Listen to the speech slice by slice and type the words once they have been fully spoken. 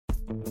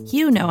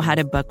You know how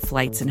to book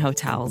flights and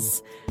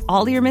hotels.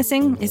 All you're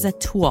missing is a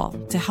tool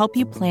to help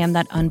you plan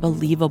that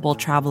unbelievable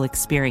travel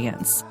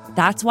experience.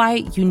 That's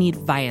why you need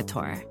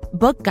Viator.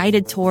 Book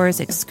guided tours,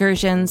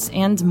 excursions,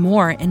 and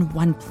more in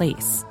one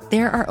place.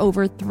 There are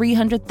over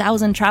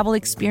 300,000 travel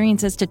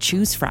experiences to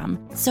choose from,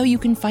 so you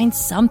can find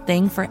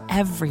something for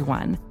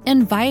everyone.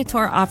 And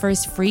Viator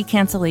offers free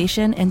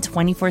cancellation and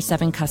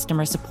 24/7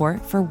 customer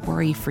support for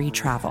worry-free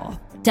travel.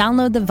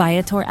 Download the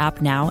Viator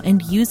app now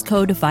and use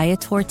code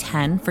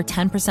Viator10 for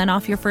 10%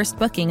 off your first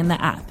booking in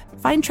the app.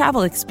 Find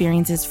travel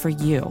experiences for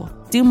you.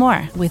 Do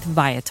more with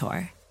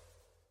Viator.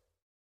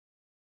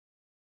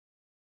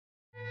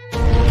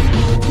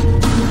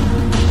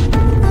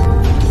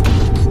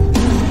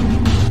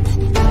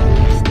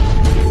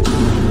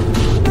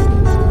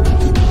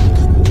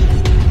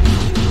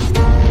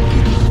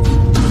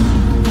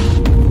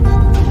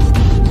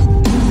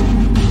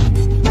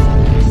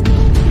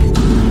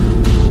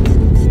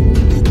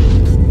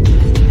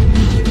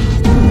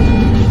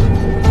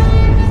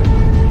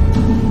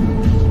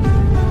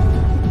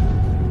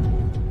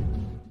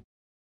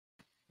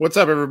 What's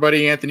up,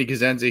 everybody? Anthony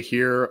Cosenza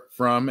here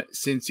from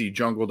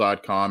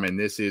CincyJungle.com, and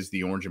this is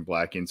the Orange and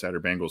Black Insider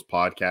Bengals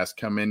podcast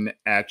coming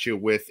at you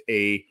with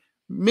a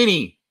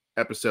mini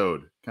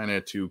episode, kind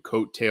of to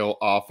coattail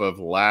off of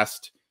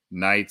last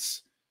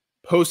night's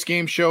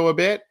post-game show a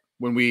bit.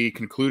 When we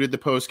concluded the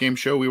post-game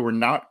show, we were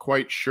not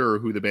quite sure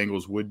who the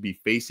Bengals would be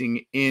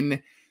facing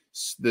in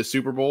the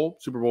Super Bowl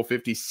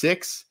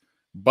 56,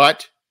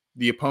 but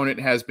the opponent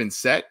has been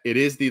set. It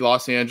is the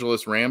Los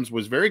Angeles Rams.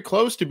 Was very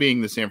close to being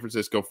the San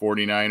Francisco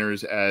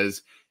 49ers,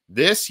 as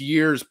this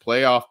year's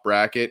playoff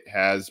bracket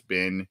has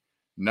been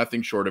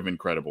nothing short of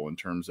incredible in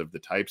terms of the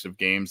types of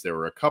games. There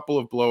were a couple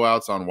of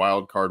blowouts on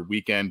Wild Card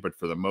weekend, but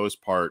for the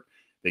most part,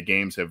 the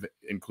games have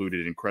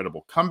included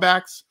incredible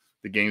comebacks.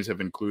 The games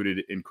have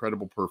included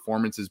incredible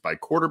performances by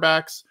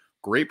quarterbacks,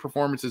 great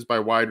performances by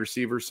wide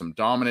receivers, some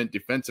dominant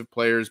defensive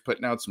players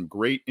putting out some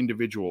great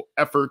individual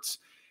efforts,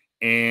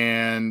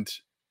 and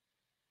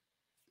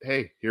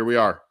hey, here we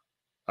are.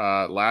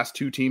 Last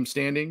two teams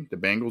standing, the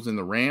Bengals and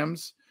the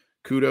Rams.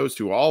 Kudos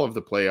to all of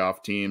the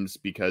playoff teams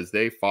because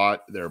they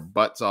fought their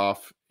butts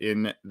off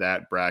in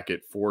that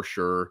bracket for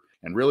sure.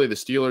 And really, the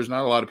Steelers,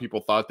 not a lot of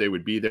people thought they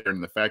would be there.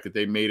 And the fact that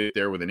they made it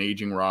there with an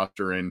aging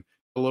roster and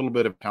a little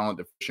bit of talent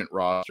deficient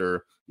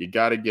roster, you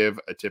got to give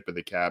a tip of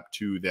the cap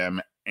to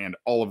them and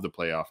all of the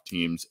playoff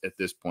teams at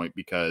this point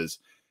because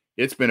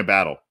it's been a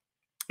battle.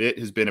 It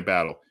has been a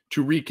battle.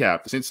 To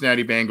recap, the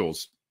Cincinnati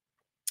Bengals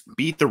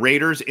beat the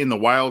Raiders in the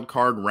wild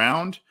card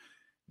round.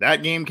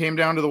 That game came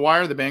down to the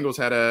wire. The Bengals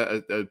had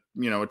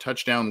a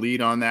touchdown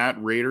lead on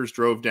that. Raiders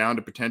drove down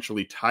to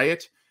potentially tie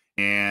it,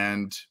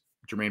 and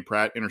Jermaine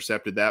Pratt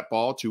intercepted that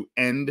ball to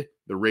end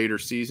the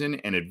Raiders season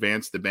and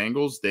advance the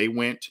Bengals. They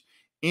went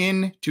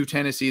into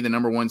Tennessee, the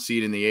number one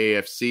seed in the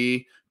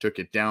AFC, took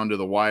it down to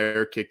the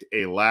wire, kicked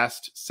a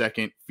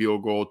last-second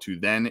field goal to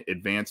then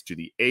advance to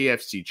the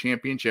AFC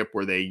Championship,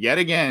 where they yet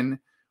again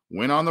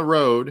went on the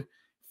road,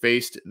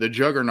 faced the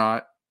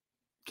juggernaut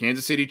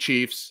Kansas City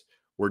Chiefs.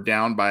 Were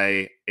down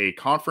by a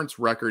conference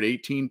record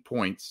 18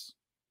 points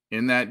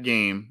in that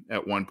game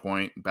at one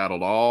point,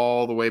 battled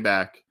all the way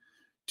back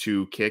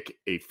to kick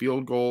a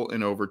field goal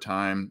in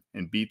overtime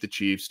and beat the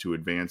Chiefs to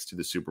advance to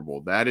the Super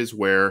Bowl. That is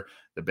where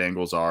the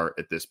Bengals are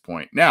at this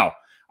point. Now,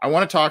 I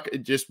want to talk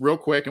just real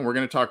quick, and we're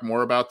going to talk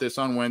more about this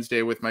on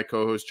Wednesday with my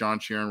co-host, John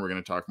Sheeran. We're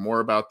going to talk more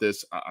about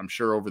this, I'm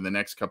sure, over the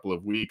next couple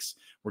of weeks.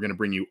 We're going to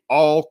bring you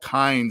all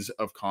kinds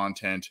of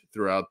content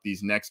throughout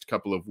these next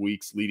couple of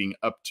weeks leading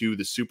up to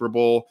the Super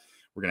Bowl.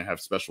 We're going to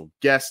have special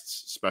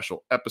guests,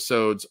 special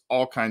episodes,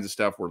 all kinds of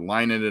stuff. We're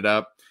lining it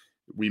up.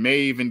 We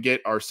may even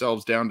get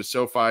ourselves down to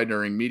SoFi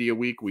during Media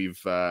Week.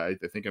 I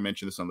think I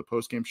mentioned this on the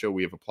postgame show.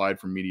 We have applied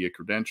for media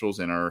credentials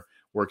and are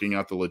working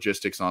out the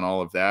logistics on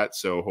all of that.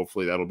 So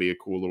hopefully that'll be a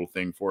cool little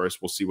thing for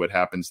us. We'll see what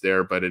happens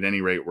there. But at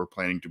any rate, we're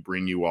planning to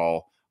bring you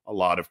all a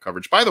lot of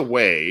coverage. By the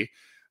way,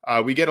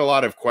 we get a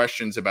lot of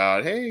questions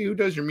about, hey, who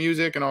does your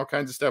music and all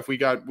kinds of stuff. We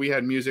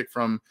had music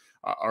from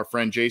our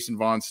friend Jason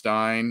Von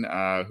Stein,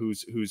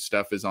 whose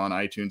stuff is on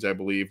iTunes, I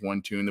believe.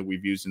 One tune that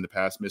we've used in the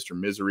past, Mr.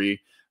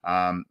 Misery.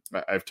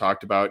 I've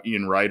talked about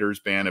Ian Ryder's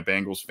band, a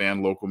Bengals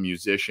fan, local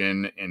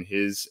musician, and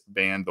his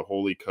band, The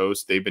Holy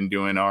Coast. They've been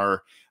doing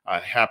our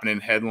Happening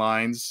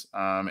headlines,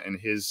 and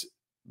his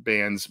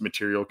band's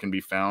material can be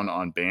found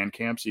on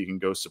Bandcamp, so you can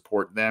go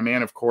support them.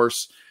 And, of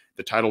course,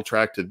 the title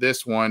track to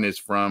this one is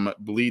from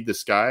Bleed the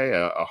Sky,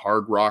 a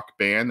hard rock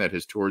band that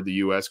has toured the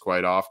U.S.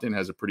 quite often,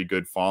 has a pretty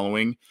good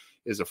following,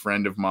 is a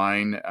friend of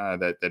mine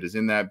that is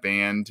in that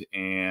band.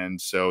 And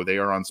so they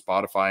are on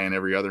Spotify and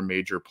every other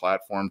major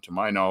platform to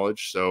my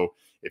knowledge. So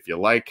if you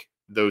like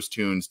those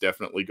tunes,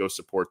 definitely go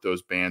support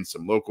those bands,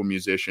 some local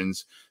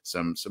musicians,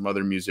 some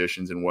other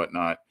musicians and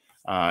whatnot.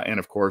 And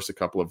of course, a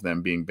couple of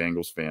them being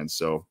Bengals fans.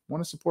 So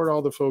want to support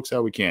all the folks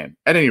how we can.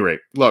 At any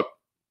rate, look,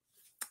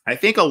 I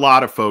think a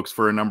lot of folks,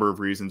 for a number of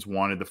reasons,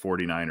 wanted the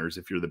 49ers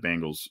if you're the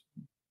Bengals.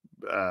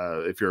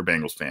 If you're a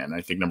Bengals fan,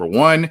 I think number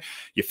one,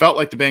 you felt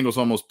like the Bengals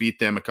almost beat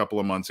them a couple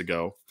of months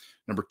ago.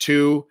 Number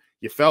two,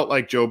 You felt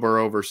like Joe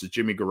Burrow versus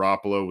Jimmy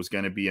Garoppolo was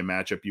going to be a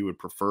matchup you would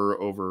prefer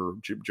over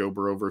Joe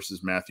Burrow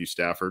versus Matthew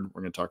Stafford.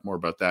 We're going to talk more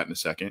about that in a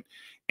second.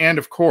 And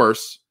of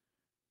course,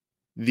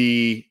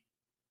 in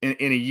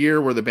a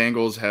year where the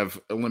Bengals have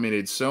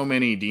eliminated so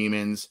many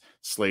demons,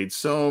 slayed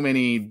so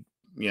many,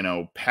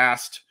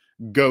 past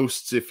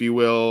ghosts, if you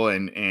will,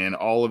 and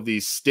all of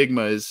these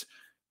stigmas.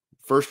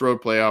 First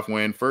road playoff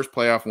win, first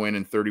playoff win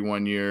in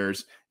 31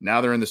 years. Now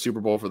they're in the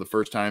Super Bowl for the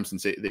first time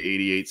since the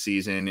 88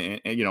 season,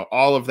 and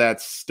all of that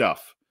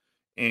stuff.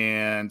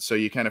 And so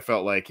you kind of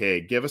felt like,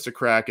 hey, give us a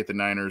crack at the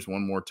Niners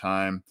one more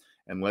time,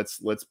 and let's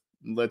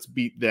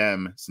beat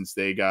them since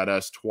they got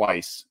us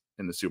twice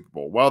in the Super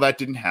Bowl. Well, that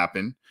didn't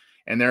happen.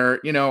 And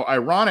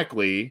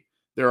ironically,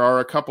 there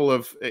are a couple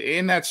of,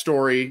 in that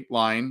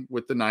storyline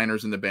with the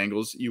Niners and the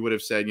Bengals, you would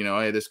have said,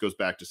 hey, this goes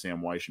back to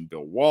Sam Wyche and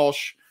Bill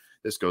Walsh.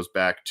 This goes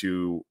back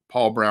to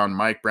Paul Brown,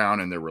 Mike Brown,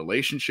 and their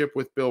relationship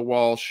with Bill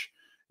Walsh.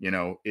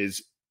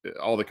 Is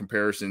all the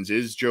comparisons.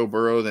 Is Joe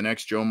Burrow the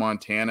next Joe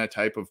Montana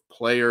type of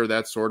player,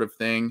 that sort of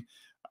thing?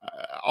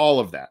 All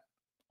of that.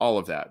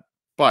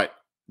 But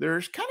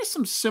there's kind of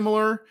some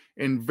similar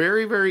and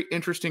very, very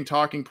interesting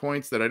talking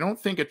points that I don't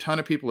think a ton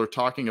of people are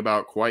talking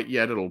about quite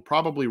yet. It'll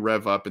probably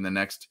rev up in the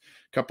next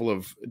couple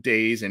of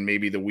days and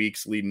maybe the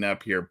weeks leading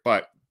up here.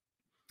 But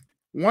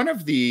one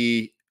of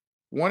the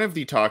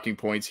talking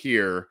points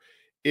here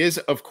is,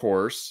 of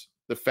course,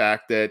 the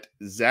fact that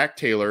Zac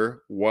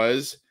Taylor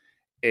was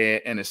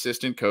an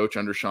assistant coach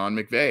under Sean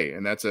McVay.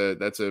 And that's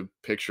a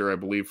picture, I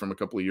believe, from a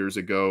couple of years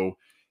ago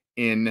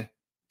in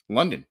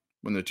London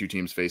when the two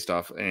teams faced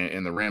off,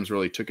 and the Rams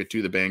really took it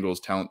to the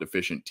Bengals. Talent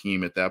deficient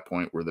team at that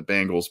point were the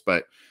Bengals.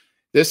 But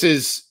this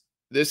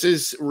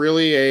is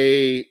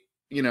really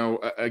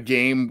a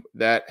game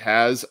that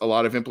has a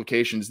lot of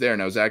implications there.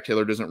 Now, Zac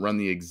Taylor doesn't run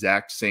the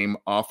exact same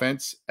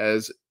offense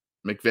as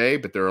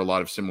McVay, but there are a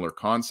lot of similar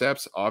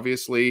concepts.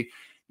 Obviously,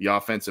 the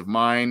offensive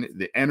mind,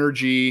 the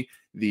energy,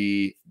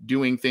 the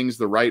doing things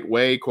the right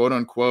way, quote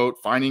unquote,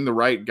 finding the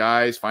right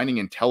guys, finding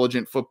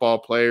intelligent football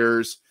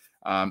players,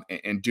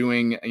 and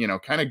doing,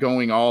 kind of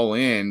going all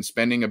in,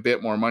 spending a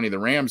bit more money. The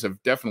Rams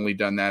have definitely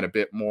done that a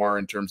bit more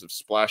in terms of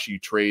splashy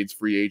trades,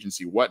 free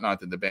agency, whatnot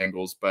than the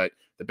Bengals, but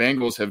the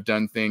Bengals have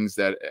done things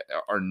that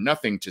are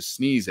nothing to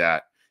sneeze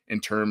at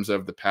in terms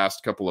of the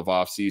past couple of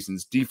off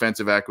seasons,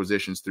 defensive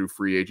acquisitions through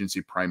free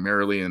agency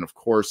primarily, and of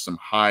course, some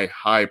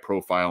high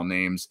profile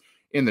names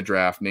in the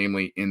draft,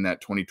 namely in that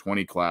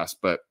 2020 class.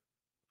 But,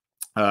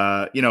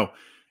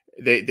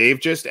 they've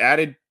just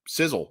added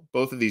sizzle,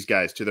 both of these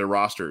guys, to their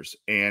rosters,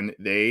 and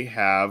they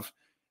have,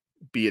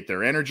 be it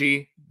their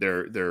energy,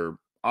 their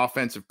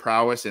offensive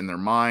prowess in their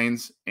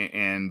minds,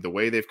 and the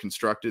way they've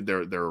constructed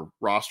their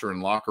roster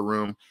and locker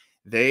room,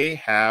 they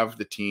have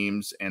the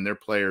teams and their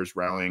players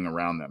rallying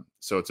around them.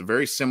 So it's a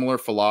very similar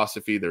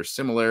philosophy. There's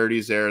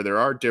similarities there. There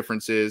are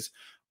differences.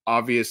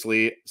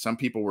 Obviously, some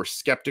people were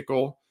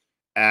skeptical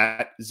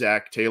at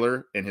Zac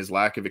Taylor and his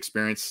lack of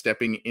experience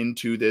stepping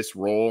into this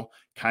role,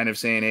 kind of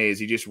saying, hey, is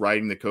he just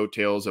riding the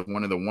coattails of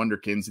one of the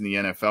wonderkins in the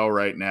NFL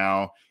right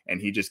now?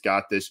 And he just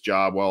got this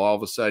job. Well, all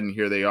of a sudden,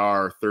 here they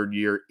are, third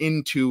year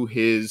into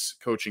his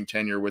coaching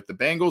tenure with the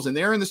Bengals, and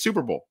they're in the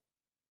Super Bowl.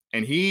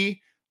 And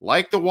he,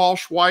 like the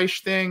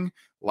Walsh-Weish thing,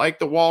 like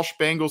the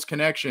Walsh-Bengals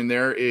connection,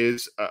 there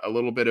is a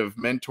little bit of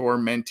mentor,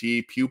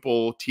 mentee,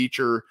 pupil,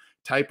 teacher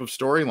type of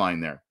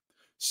storyline there.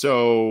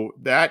 So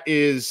that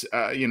is,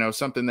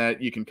 something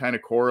that you can kind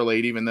of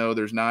correlate, even though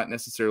there's not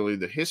necessarily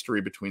the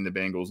history between the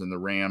Bengals and the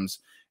Rams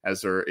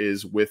as there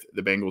is with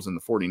the Bengals and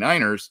the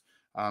 49ers.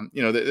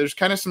 There's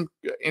kind of some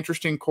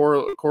interesting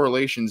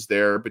correlations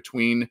there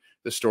between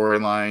the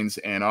storylines.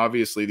 And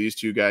obviously these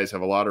two guys have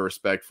a lot of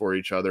respect for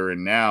each other.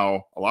 And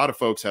now a lot of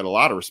folks had a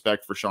lot of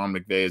respect for Sean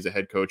McVay as a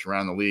head coach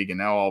around the league. And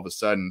now all of a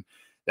sudden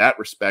that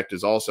respect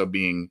is also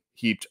being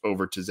heaped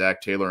over to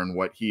Zac Taylor and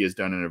what he has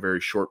done in a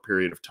very short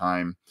period of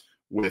time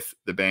with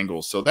the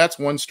Bengals. So that's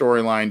one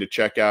storyline to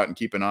check out and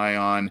keep an eye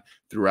on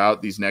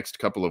throughout these next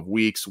couple of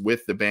weeks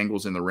with the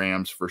Bengals and the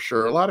Rams for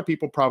sure. A lot of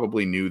people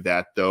probably knew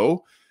that,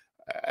 though.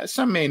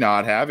 Some may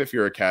not have if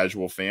you're a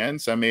casual fan.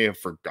 Some may have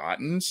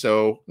forgotten.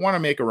 So want to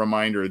make a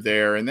reminder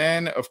there. And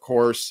then, of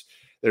course,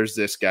 there's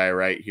this guy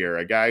right here,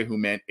 a guy who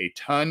meant a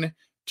ton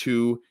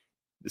to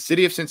the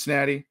city of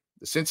Cincinnati,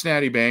 the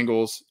Cincinnati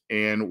Bengals,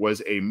 and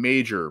was a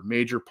major,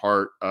 major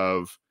part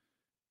of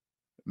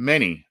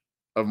many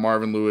of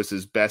Marvin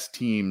Lewis's best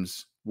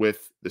teams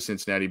with the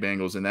Cincinnati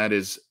Bengals, and that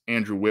is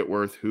Andrew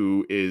Whitworth,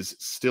 who is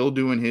still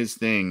doing his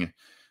thing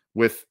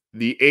with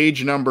the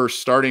age number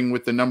starting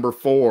with the number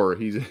 4.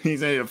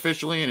 He's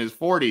officially in his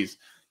 40s,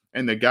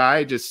 and the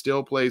guy just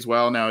still plays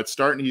well. Now it's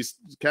starting. He's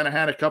kind of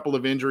had a couple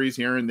of injuries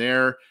here and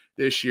there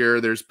this year.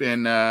 There's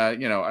been, I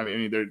don't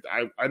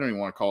even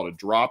want to call it a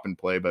drop in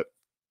play, but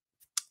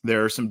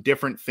there are some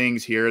different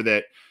things here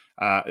that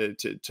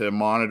to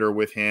monitor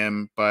with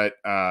him, but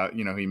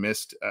he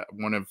missed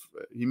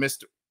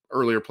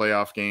earlier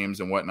playoff games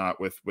and whatnot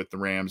with the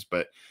Rams,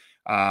 but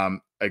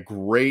a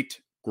great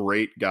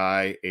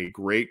guy, a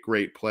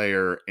great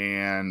player,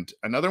 and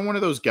another one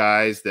of those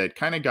guys that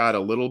kind of got a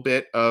little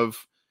bit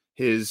of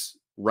his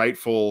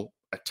rightful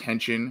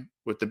attention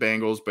with the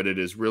Bengals, but it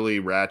has really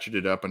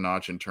ratcheted up a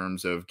notch in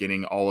terms of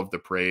getting all of the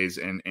praise.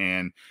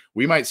 And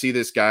we might see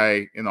this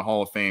guy in the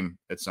Hall of Fame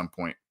at some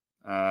point.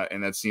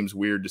 And that seems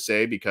weird to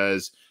say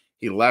because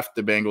he left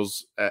the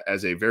Bengals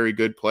as a very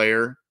good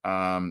player,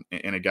 and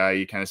a guy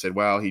you kind of said,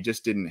 well, he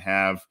just didn't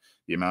have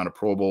the amount of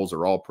Pro Bowls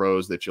or All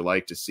Pros that you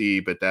like to see.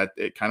 But that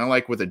it kind of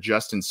like with a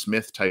Justin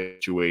Smith type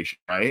situation,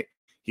 right?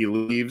 He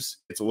leaves,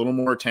 it's a little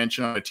more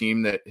attention on a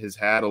team that has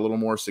had a little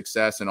more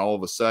success, and all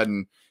of a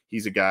sudden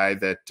he's a guy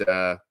that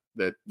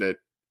that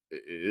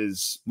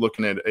is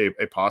looking at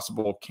a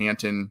possible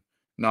Canton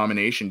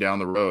nomination down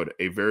the road.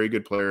 A very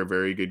good player, a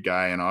very good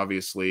guy, and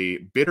obviously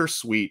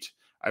bittersweet,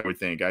 I would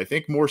think. I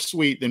think more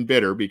sweet than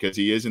bitter because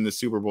he is in the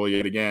Super Bowl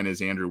yet again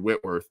is Andrew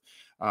Whitworth.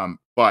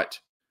 But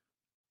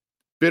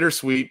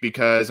bittersweet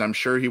because I'm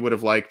sure he would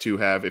have liked to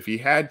have, if he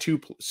had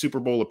 2 Super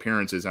Bowl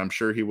appearances, I'm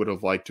sure he would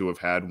have liked to have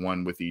had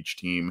one with each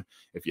team.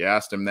 If you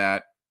asked him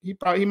that,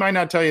 he might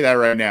not tell you that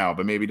right now,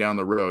 but maybe down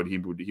the road he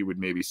would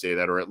maybe say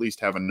that, or at least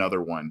have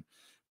another one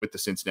with the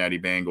Cincinnati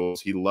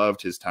Bengals. He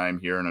loved his time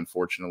here, and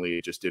unfortunately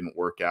it just didn't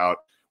work out.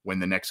 When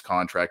the next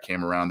contract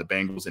came around, the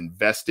Bengals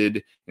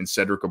invested in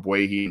Cedric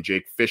Ogbuehi and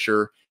Jake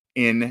Fisher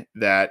in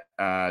that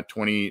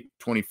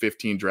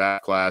 2015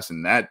 draft class,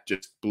 and that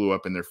just blew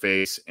up in their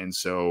face. And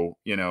so,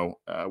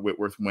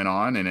 Whitworth went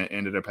on and it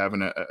ended up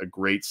having a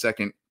great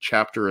second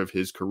chapter of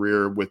his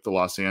career with the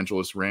Los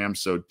Angeles Rams.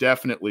 So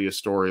definitely a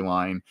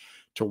storyline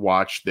to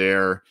watch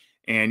there.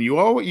 And you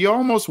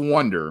almost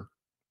wonder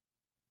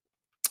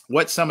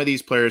what some of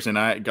these players,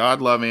 and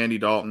God love Andy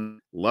Dalton,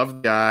 love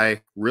the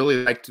guy,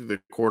 really liked the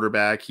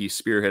quarterback. He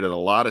spearheaded a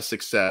lot of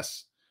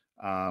success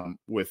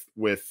with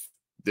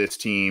this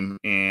team,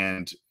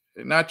 and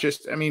not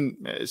just,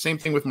 same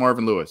thing with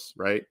Marvin Lewis,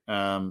 right?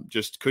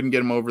 Just couldn't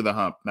get him over the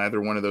hump. Neither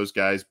one of those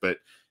guys, but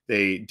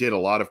they did a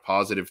lot of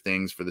positive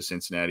things for the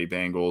Cincinnati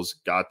Bengals,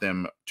 got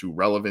them to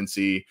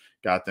relevancy,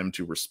 got them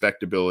to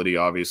respectability,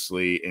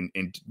 obviously,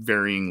 in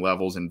varying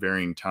levels and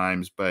varying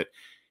times. But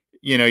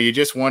you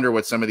just wonder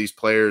what some of these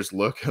players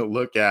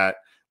look at,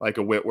 like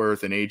a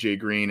Whitworth and AJ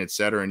Green, et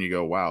cetera. And you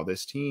go, wow,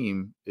 this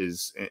team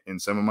is,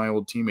 and some of my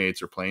old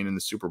teammates are playing in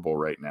the Super Bowl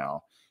right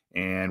now.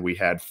 And we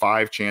had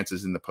 5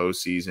 chances in the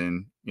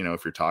postseason.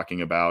 If you're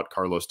talking about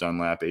Carlos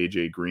Dunlap,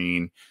 AJ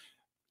Green,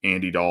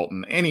 Andy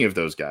Dalton, any of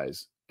those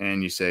guys.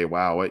 And you say,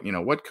 wow,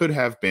 what could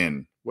have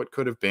been? What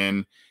could have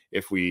been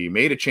if we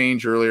made a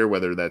change earlier,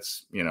 whether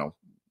that's,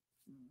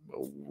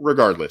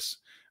 regardless.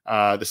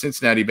 The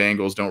Cincinnati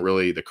Bengals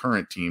the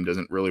current team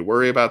doesn't really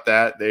worry about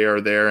that. They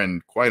are there.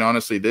 And quite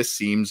honestly, this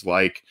seems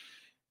like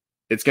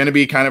it's going to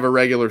be kind of a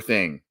regular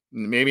thing.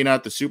 Maybe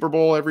not the Super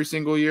Bowl every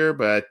single year,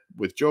 but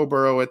with Joe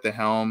Burrow at the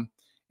helm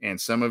and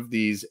some of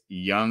these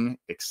young,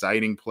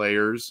 exciting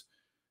players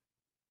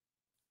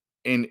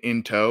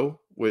in tow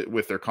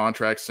with their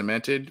contracts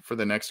cemented for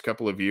the next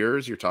couple of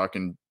years, you're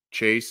talking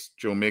Chase,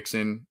 Joe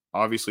Mixon,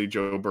 obviously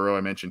Joe Burrow,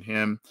 I mentioned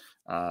him,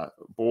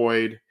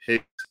 Boyd,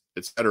 Hicks,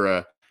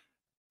 etc.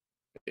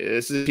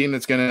 This is a team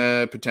that's going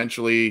to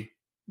potentially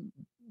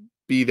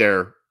be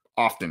there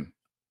often,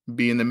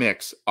 be in the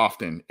mix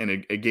often.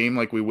 And a game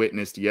like we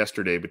witnessed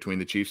yesterday between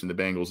the Chiefs and the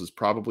Bengals is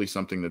probably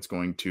something that's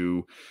going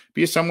to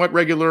be a somewhat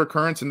regular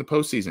occurrence in the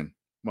postseason.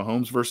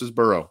 Mahomes versus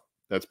Burrow.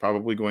 That's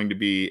probably going to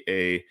be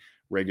a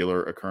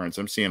regular occurrence.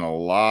 I'm seeing a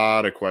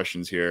lot of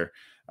questions here.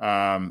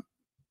 I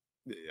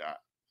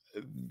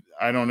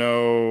don't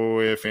know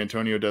if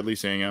Antonio Dudley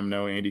saying,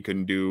 no, Andy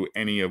couldn't do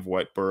any of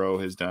what Burrow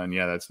has done.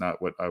 Yeah, that's not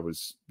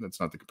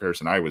the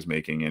comparison I was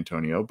making,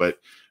 Antonio. But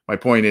my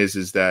point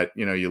is that,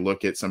 you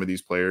look at some of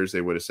these players,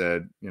 they would have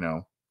said,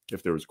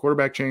 if there was a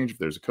quarterback change, if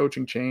there's a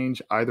coaching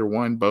change, either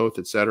one, both,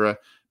 etc.,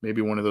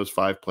 maybe one of those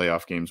 5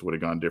 playoff games would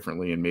have gone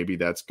differently. And maybe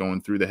that's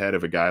going through the head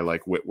of a guy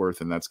like Whitworth.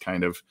 And that's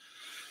kind of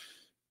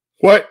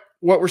what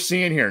we're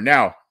seeing here.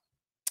 Now,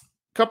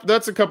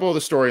 that's a couple of the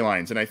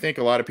storylines, and I think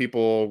a lot of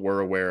people were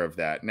aware of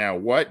that. Now,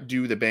 what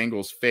do the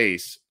Bengals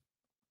face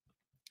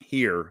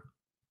here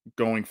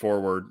going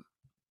forward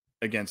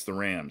against the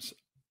Rams?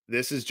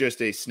 This is just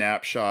a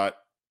snapshot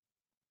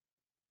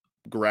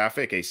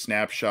graphic, a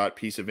snapshot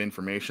piece of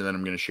information that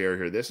I'm going to share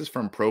here. This is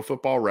from Pro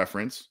Football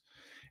Reference,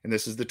 and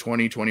this is the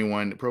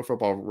 2021. Pro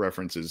Football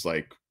Reference is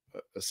like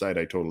a site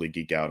I totally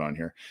geek out on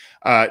here.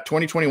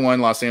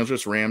 2021 Los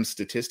Angeles Rams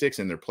statistics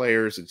and their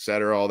players,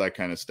 etc., all that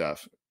kind of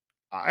stuff.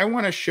 I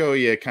want to show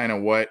you kind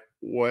of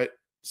what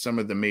some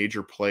of the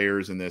major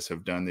players in this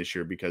have done this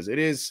year, because it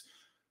is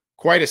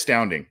quite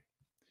astounding.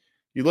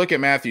 You look at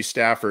Matthew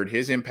Stafford,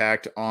 his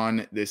impact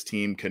on this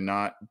team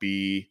cannot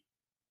be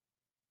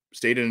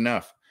stated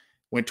enough.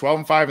 Went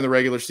 12-5 in the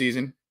regular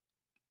season,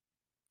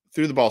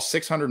 threw the ball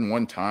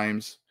 601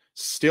 times,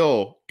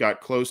 still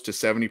got close to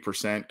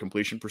 70%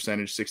 completion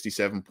percentage,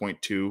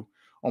 67.2,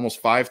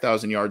 almost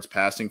 5,000 yards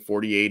passing,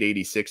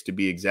 4,886 to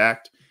be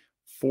exact.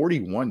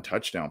 41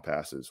 touchdown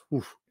passes.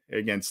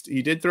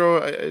 He did throw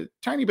a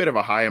tiny bit of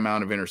a high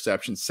amount of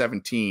interceptions,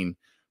 17,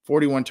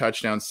 41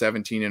 touchdowns,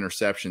 17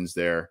 interceptions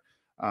there.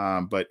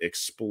 But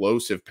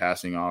explosive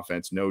passing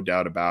offense, no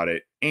doubt about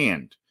it.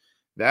 And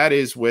that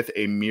is with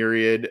a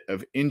myriad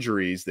of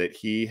injuries that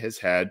he has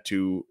had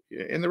to,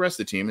 and the rest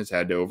of the team has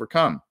had to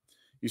overcome.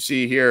 You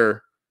see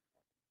here,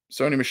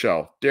 Sony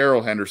Michel,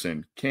 Darrell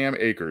Henderson, Cam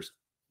Akers.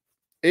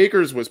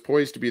 Akers was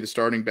poised to be the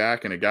starting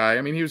back and a guy,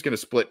 I mean, he was going to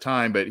split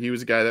time, but he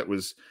was a guy that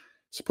was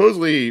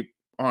supposedly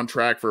on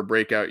track for a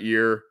breakout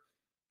year,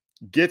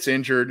 gets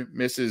injured,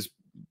 misses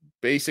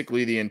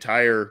basically the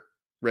entire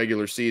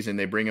regular season.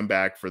 They bring him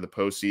back for the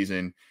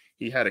postseason.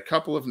 He had a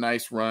couple of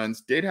nice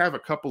runs, did have a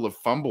couple of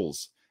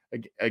fumbles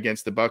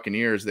against the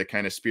Buccaneers that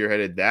kind of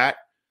spearheaded that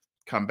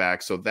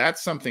comeback. So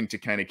that's something to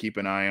kind of keep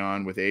an eye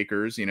on with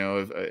Akers,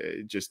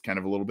 just kind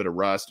of a little bit of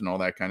rust and all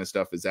that kind of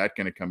stuff. Is that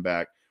going to come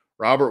back?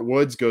 Robert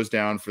Woods goes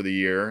down for the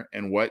year.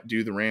 And what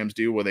do the Rams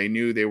do? Well, they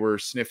knew they were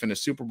sniffing a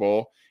Super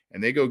Bowl,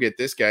 and they go get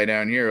this guy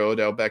down here,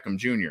 Odell Beckham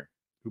Jr.,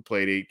 who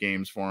played 8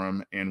 games for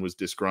him and was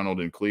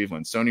disgruntled in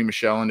Cleveland. Sony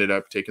Michel ended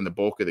up taking the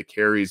bulk of the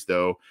carries,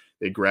 though.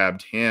 They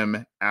grabbed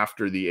him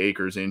after the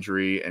Akers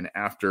injury and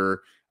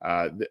after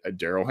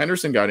Darrell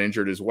Henderson got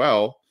injured as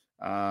well.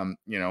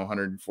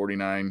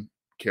 149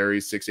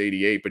 carries,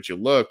 688. But you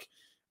look,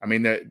 I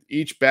mean, that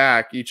each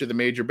of the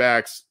major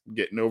backs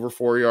getting over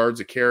 4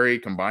 yards a carry,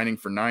 combining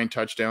for 9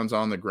 touchdowns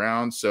on the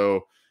ground.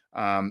 So,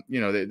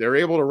 they're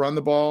able to run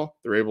the ball.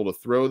 They're able to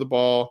throw the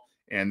ball.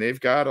 And they've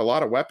got a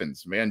lot of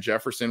weapons. Van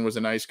Jefferson was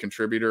a nice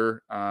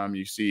contributor.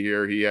 You see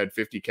here, he had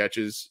 50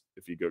 catches.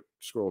 If you go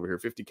scroll over here,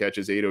 50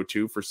 catches,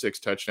 802 for 6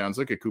 touchdowns.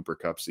 Look at Cooper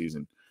Kupp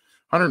season.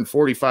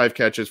 145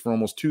 catches for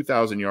almost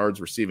 2,000 yards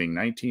receiving,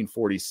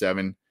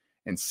 1947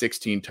 and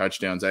 16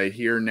 touchdowns. I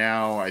hear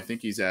now, I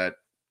think he's at,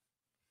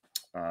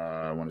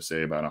 I want to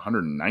say about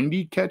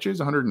 190 catches,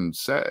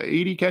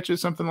 180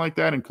 catches, something like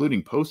that,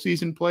 including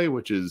postseason play,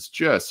 which is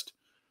just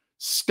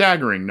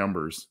staggering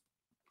numbers.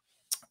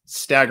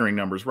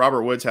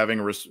 Robert Woods having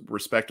a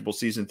respectable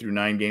season through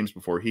 9 games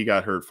before he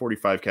got hurt.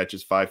 45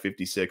 catches,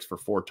 556 for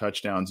 4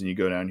 touchdowns. And you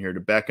go down here to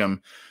Beckham,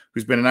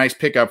 who's been a nice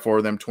pickup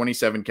for them.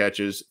 27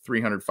 catches,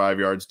 305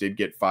 yards, did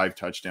get 5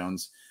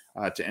 touchdowns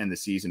to end the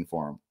season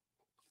for him.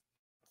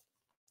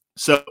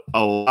 So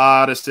a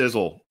lot of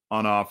sizzle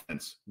on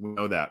offense. We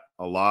know that.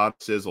 A lot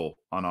of sizzle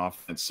on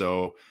offense.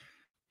 So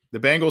the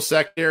Bengals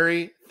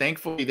secondary,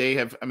 thankfully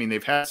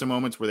they've had some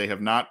moments where they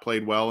have not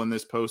played well in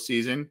this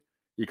postseason.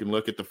 You can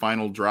look at the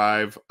final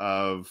drive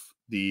of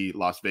the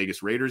Las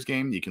Vegas Raiders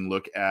game. You can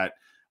look at,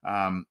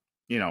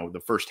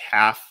 the first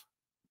half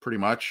pretty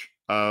much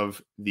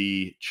of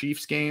the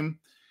Chiefs game.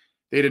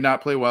 They did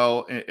not play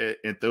well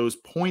at those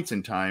points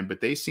in time, but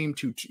they seem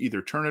to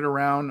either turn it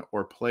around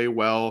or play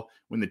well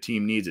when the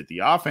team needs it. The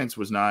offense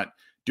was not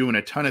doing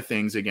a ton of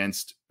things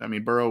against,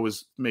 Burrow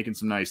was making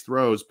some nice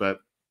throws, but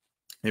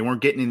they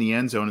weren't getting in the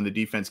end zone, and the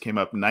defense came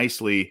up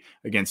nicely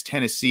against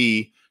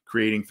Tennessee,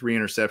 creating 3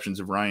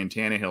 interceptions of Ryan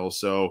Tannehill.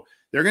 So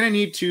they're going to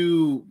need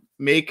to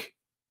make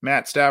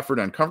Matt Stafford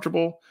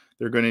uncomfortable.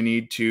 They're going to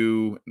need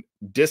to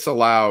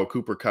disallow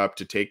Cooper Kupp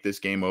to take this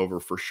game over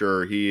for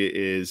sure. He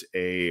is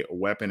a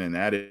weapon, and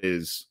that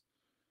is,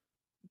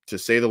 to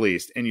say the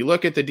least. And you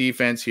look at the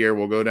defense here.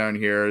 We'll go down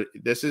here.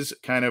 This is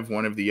kind of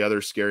one of the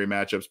other scary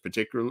matchups,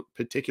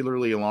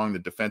 particularly along the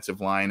defensive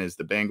line, as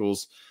the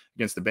Bengals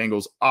against the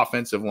Bengals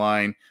offensive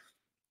line.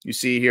 You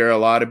see here a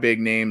lot of big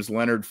names.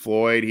 Leonard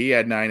Floyd, he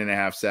had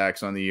 9.5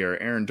 sacks on the year.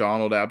 Aaron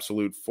Donald,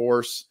 absolute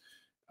force,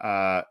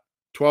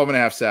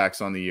 12.5 sacks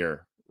on the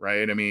year,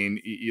 right?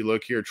 You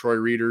look here, Troy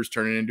Reader's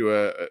turning into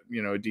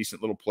a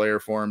decent little player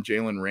for him.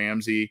 Jalen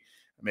Ramsey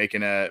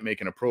making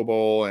a Pro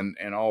Bowl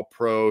and all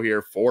pro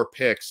here. 4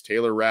 picks.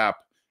 Taylor Rapp,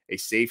 a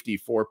safety,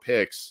 4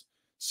 picks.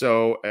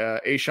 So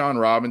A'Shawn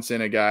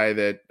Robinson, a guy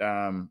that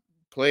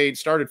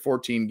started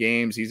 14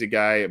 games. He's a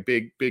guy, a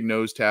big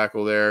nose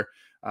tackle there.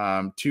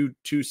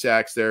 2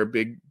 sacks there,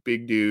 big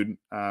dude.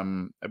 I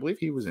believe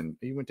he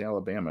went to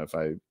Alabama, if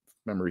I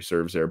memory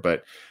serves there,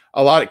 but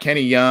a lot of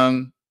Kenny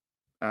Young,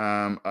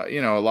 a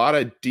lot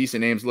of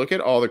decent names. Look at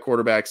all the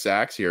quarterback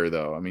sacks here,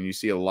 though. You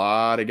see a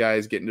lot of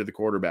guys getting to the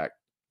quarterback,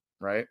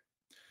 right?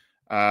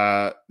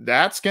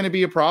 That's going to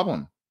be a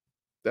problem.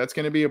 That's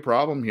going to be a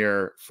problem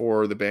here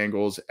for the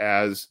Bengals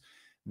as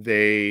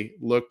they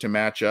look to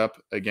match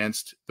up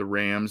against the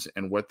Rams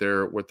and what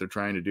they're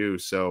trying to do.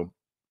 So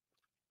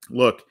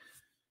look,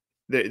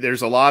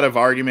 there's a lot of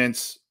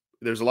arguments.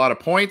 There's a lot of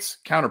points,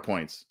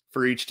 counterpoints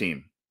for each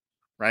team,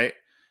 right?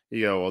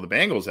 You go, well, the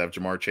Bengals have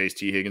Jamar Chase,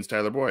 T. Higgins,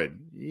 Tyler Boyd.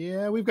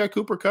 Yeah, we've got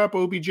Cooper Kupp,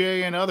 OBJ,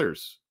 and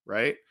others,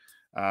 right?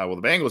 Well,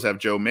 the Bengals have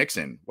Joe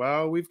Mixon.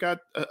 Well, we've got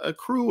a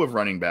crew of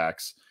running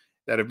backs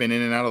that have been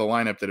in and out of the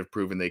lineup that have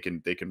proven they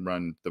can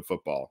run the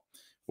football.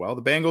 Well,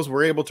 the Bengals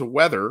were able to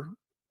weather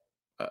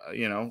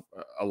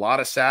a lot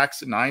of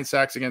sacks, 9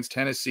 sacks against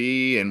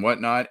Tennessee and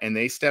whatnot, and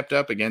they stepped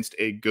up against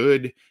a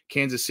good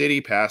Kansas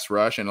City pass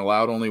rush and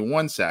allowed only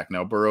 1 sack.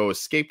 Now, Burrow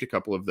escaped a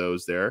couple of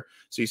those there.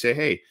 So you say,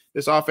 hey,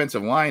 this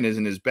offensive line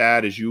isn't as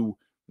bad as you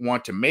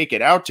want to make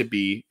it out to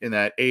be in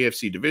that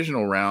AFC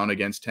divisional round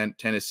against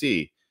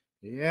Tennessee.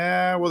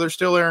 Yeah, well, there's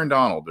still Aaron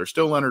Donald. There's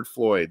still Leonard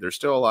Floyd. There's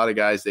still a lot of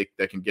guys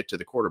that can get to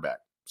the quarterback.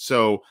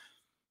 So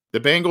the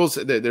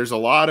Bengals, there's a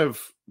lot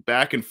of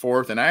back and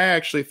forth, and I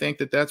actually think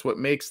that that's what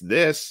makes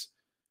this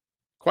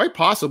quite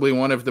possibly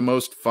one of the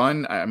most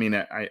fun. I mean,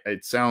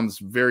 it sounds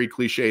very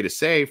cliche to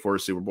say for a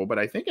Super Bowl, but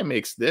I think it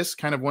makes this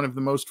kind of one of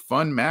the most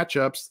fun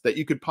matchups that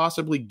you could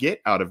possibly get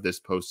out of this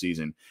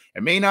postseason.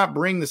 It may not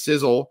bring the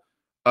sizzle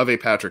of a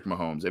Patrick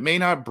Mahomes. It may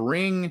not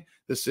bring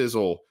the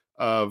sizzle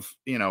of,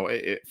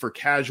 for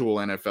casual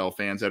NFL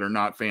fans that are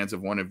not fans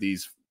of one of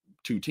these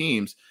two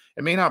teams.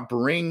 It may not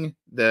bring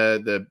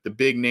the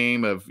big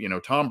name of,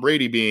 Tom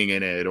Brady being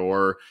in it,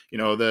 or,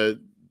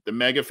 the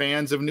mega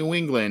fans of New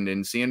England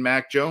and seeing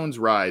Mac Jones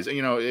rise.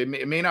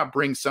 It may not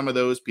bring some of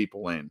those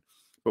people in.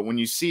 But when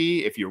you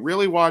see, if you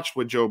really watched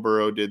what Joe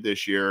Burrow did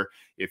this year,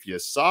 if you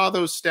saw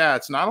those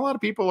stats, not a lot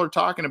of people are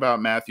talking about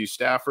Matthew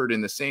Stafford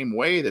in the same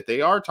way that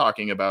they are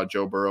talking about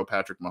Joe Burrow,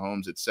 Patrick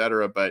Mahomes,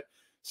 etc. But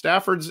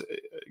Stafford's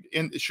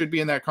should be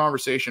in that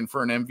conversation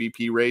for an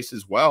MVP race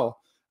as well.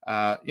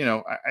 I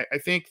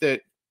think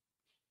that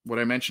what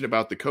I mentioned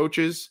about the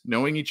coaches,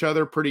 knowing each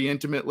other pretty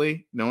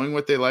intimately, knowing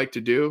what they like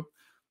to do,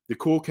 the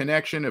cool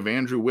connection of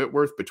Andrew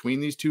Whitworth between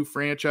these two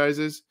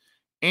franchises,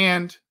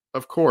 and,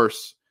 of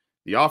course,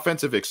 the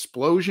offensive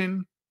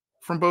explosion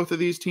from both of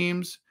these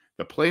teams,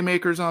 the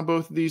playmakers on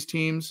both of these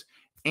teams,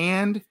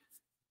 and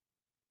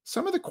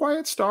some of the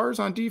quiet stars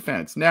on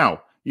defense.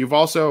 Now, you've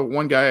also,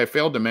 one guy I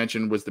failed to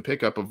mention was the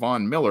pickup of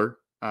Von Miller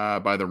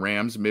by the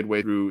Rams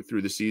midway through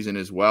the season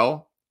as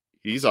well.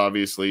 He's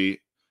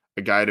obviously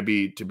a guy to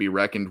be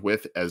reckoned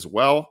with as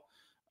well.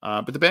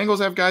 But the Bengals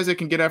have guys that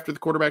can get after the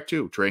quarterback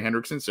too. Trey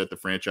Hendrickson set the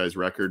franchise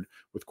record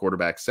with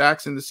quarterback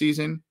sacks in the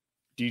season.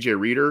 DJ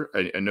Reader,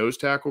 a nose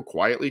tackle,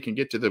 quietly can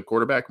get to the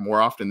quarterback more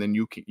often than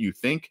you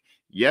think.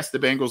 Yes, the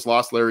Bengals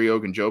lost Larry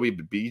Ogunjobi,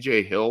 but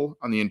BJ Hill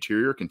on the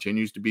interior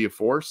continues to be a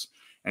force.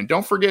 And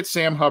don't forget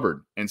Sam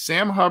Hubbard. And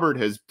Sam Hubbard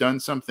has done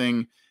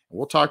something,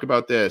 we'll talk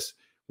about this,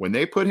 when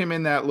they put him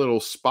in that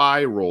little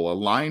spy role, a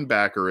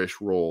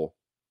linebacker-ish role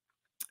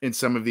in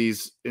some of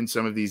these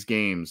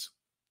games.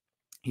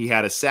 He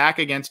had a sack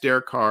against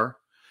Derek Carr,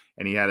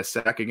 and he had a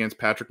sack against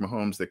Patrick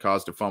Mahomes that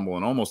caused a fumble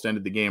and almost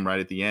ended the game right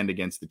at the end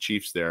against the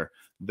Chiefs there.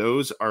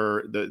 Those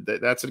are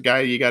that's a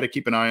guy you got to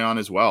keep an eye on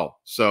as well.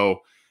 So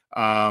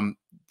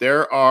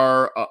there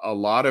are a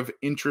lot of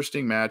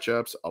interesting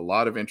matchups, a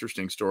lot of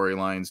interesting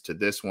storylines to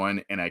this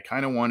one, and I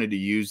kind of wanted to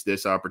use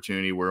this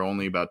opportunity. We're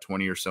only about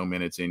 20 or so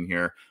minutes in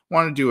here.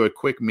 Want to do a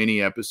quick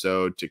mini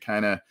episode to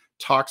kind of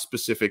talk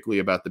specifically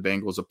about the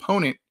Bengals'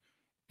 opponent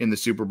in the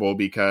Super Bowl,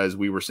 because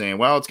we were saying,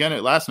 well,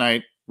 last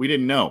night we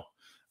didn't know.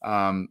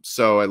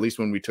 So at least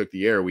when we took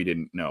the air, we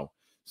didn't know.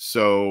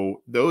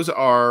 So those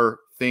are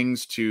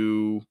things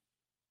to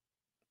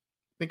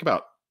think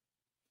about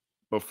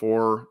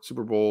before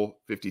Super Bowl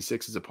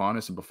 56 is upon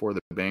us and before the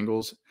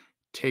Bengals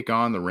take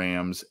on the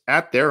Rams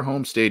at their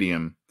home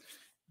stadium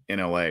in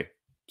LA.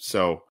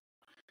 So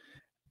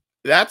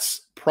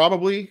that's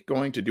probably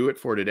going to do it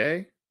for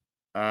today.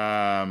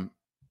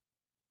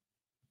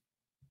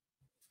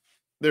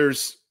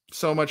 There's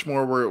so much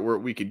more where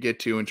we could get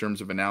to in terms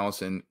of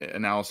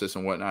analysis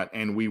and whatnot,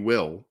 and we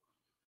will.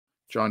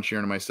 John Sheeran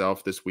and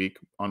myself this week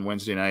on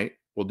Wednesday night,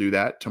 we'll do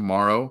that.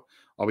 Tomorrow,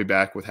 I'll be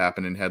back with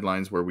Happening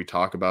Headlines, where we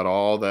talk about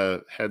all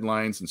the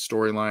headlines and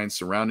storylines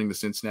surrounding the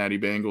Cincinnati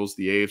Bengals,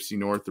 the AFC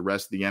North, the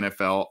rest of the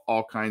NFL,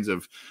 all kinds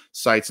of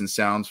sights and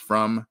sounds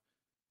from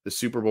the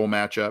Super Bowl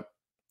matchup.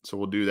 So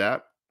we'll do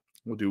that.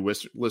 We'll do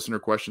listener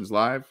questions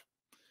live.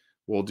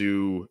 We'll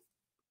do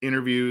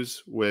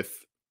interviews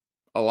with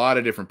a lot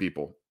of different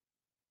people,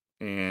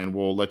 and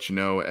we'll let you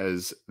know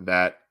as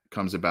that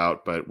comes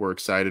about. But we're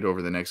excited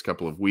over the next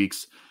couple of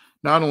weeks,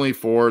 not only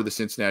for the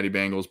Cincinnati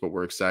Bengals, but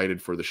we're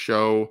excited for the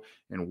show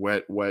and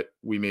what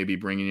we may be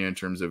bringing you in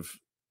terms of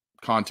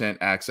content,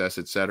 access,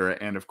 etc.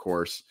 And of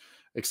course,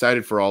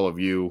 excited for all of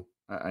you.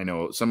 I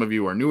know some of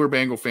you are newer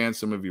Bengal fans,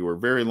 some of you are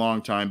very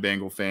long time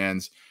Bengal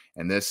fans,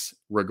 and this,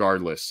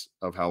 regardless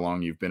of how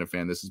long you've been a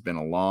fan, this has been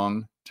a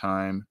long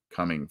time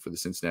coming for the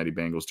Cincinnati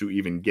Bengals to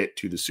even get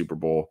to the Super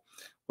Bowl.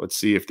 Let's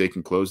see if they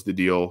can close the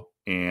deal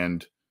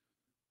and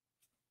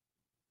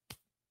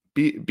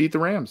beat the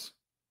Rams.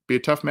 Be a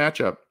tough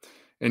matchup.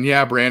 And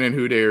yeah, Brandon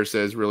Hudayer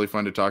says, really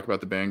fun to talk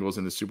about the Bengals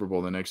in the Super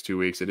Bowl the next 2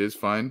 weeks. It is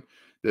fun.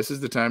 This is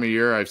the time of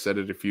year, I've said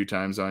it a few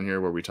times on here,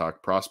 where we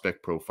talk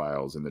prospect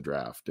profiles in the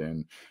draft.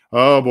 And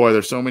oh boy,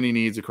 there's so many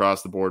needs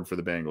across the board for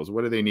the Bengals.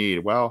 What do they need?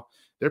 Well,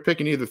 they're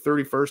picking either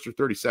 31st or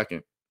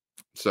 32nd.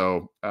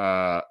 So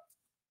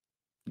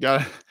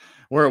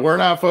we're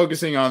not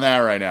focusing on that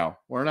right now.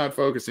 We're not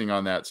focusing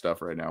on that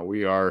stuff right now.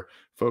 We are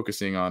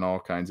focusing on all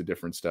kinds of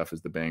different stuff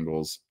as the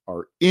Bengals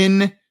are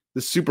in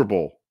the Super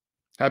Bowl.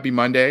 Happy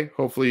Monday.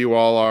 Hopefully you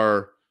all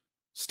are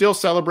still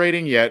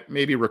celebrating, yet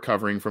maybe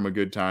recovering from a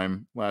good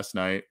time last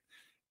night,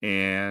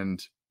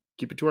 and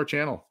keep it to our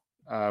channel.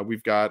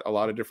 We've got a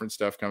lot of different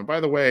stuff coming. By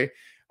the way,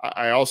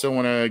 I also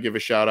want to give a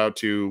shout out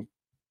to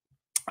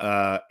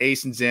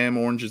Ace and Zim,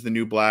 Orange is the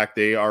New Black.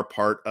 They are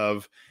part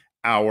of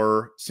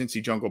our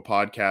Cincy Jungle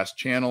podcast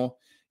channel.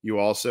 You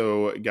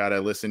also got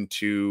to listen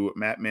to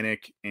Matt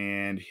Minnick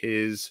and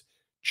his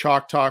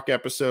Chalk Talk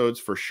episodes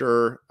for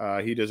sure.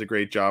 He does a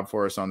great job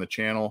for us on the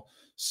channel.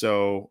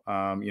 So,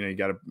 you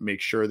got to make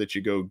sure that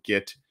you go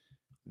get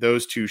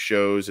those two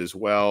shows as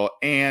well.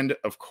 And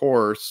of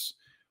course,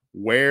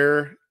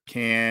 where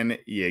can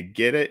you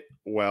get it?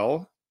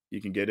 Well,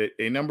 you can get it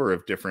a number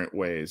of different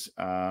ways.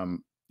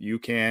 You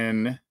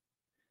can,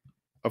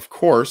 of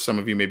course, some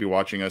of you may be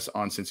watching us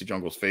on Cincy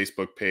Jungle's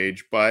Facebook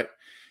page, but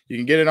you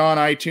can get it on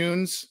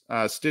iTunes,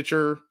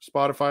 Stitcher,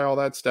 Spotify, all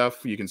that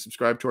stuff. You can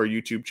subscribe to our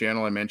YouTube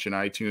channel. I mentioned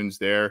iTunes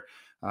there.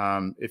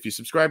 If you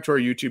subscribe to our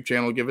YouTube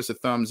channel, give us a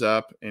thumbs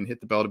up and hit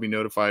the bell to be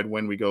notified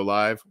when we go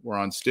live. We're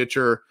on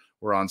Stitcher.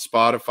 We're on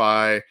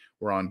Spotify.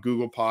 We're on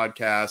Google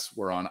Podcasts.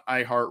 We're on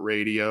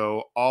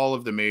iHeartRadio, all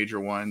of the major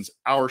ones.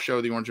 Our show,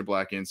 The Orange and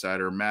Black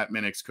Insider, Matt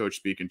Minnick's Coach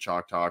Speak and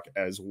Chalk Talk,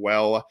 as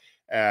well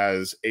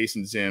as Ace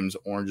and Zim's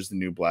Orange is the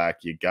New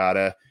Black. You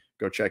gotta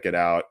go check it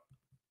out.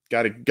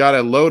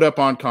 Gotta load up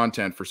on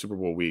content for Super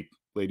Bowl week,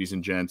 ladies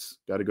and gents.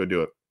 Gotta go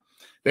do it.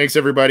 Thanks,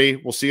 everybody.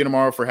 We'll see you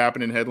tomorrow for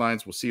Happening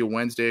Headlines. We'll see you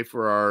Wednesday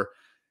for our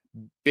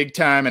big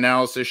time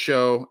analysis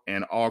show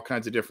and all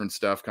kinds of different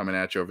stuff coming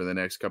at you over the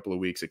next couple of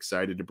weeks.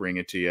 Excited to bring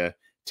it to you.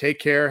 Take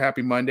care.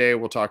 Happy Monday.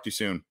 We'll talk to you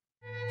soon.